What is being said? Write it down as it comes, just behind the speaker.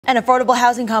An affordable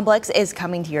housing complex is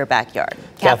coming to your backyard.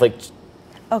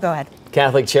 Oh, go ahead.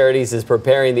 Catholic Charities is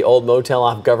preparing the old motel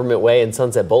off Government Way and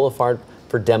Sunset Boulevard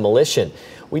for demolition.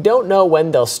 We don't know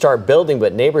when they'll start building,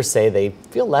 but neighbors say they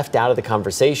feel left out of the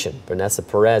conversation. Vanessa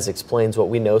Perez explains what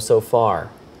we know so far.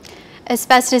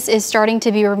 Asbestos is starting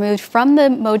to be removed from the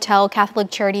motel. Catholic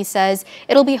Charities says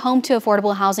it'll be home to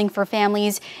affordable housing for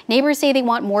families. Neighbors say they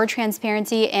want more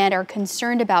transparency and are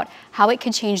concerned about how it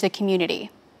could change the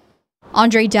community.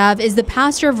 Andre Dev is the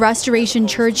pastor of Restoration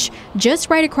Church just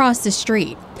right across the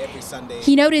street.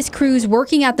 He noticed crews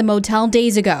working at the motel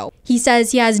days ago. He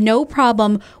says he has no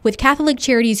problem with Catholic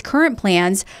Charities' current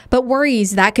plans, but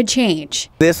worries that could change.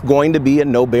 Is this going to be a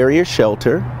no-barrier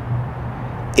shelter?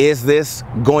 Is this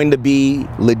going to be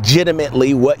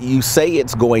legitimately what you say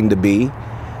it's going to be?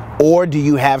 Or do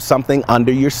you have something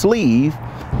under your sleeve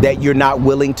that you're not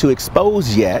willing to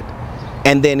expose yet,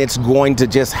 and then it's going to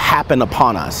just happen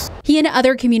upon us? He and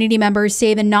other community members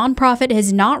say the nonprofit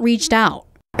has not reached out.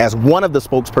 As one of the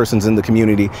spokespersons in the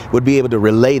community, would be able to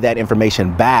relay that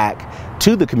information back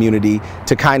to the community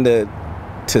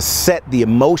to set the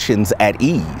emotions at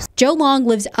ease. Joe Long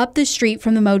lives up the street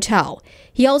from the motel.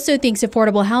 He also thinks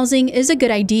affordable housing is a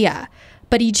good idea,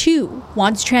 but he too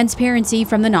wants transparency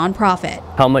from the nonprofit.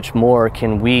 How much more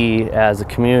can we as a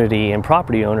community and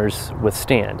property owners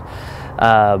withstand?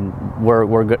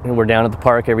 We're down at the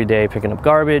park every day picking up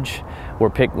garbage.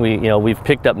 We've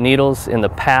picked up needles in the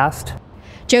past.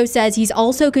 Joe says he's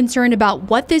also concerned about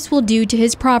what this will do to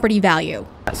his property value.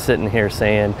 Sitting here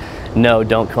saying, no,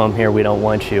 don't come here, we don't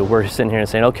want you. We're sitting here and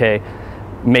saying, okay,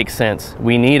 makes sense.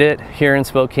 We need it here in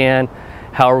Spokane.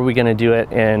 How are we going to do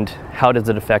it, and how does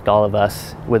it affect all of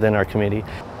us within our community?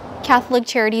 Catholic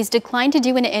Charities declined to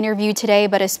do an interview today,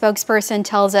 but a spokesperson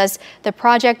tells us the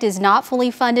project is not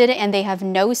fully funded and they have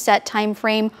no set time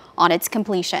frame on its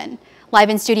completion. Live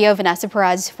in studio, Vanessa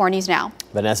Perez, 4 News Now.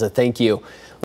 Vanessa, thank you.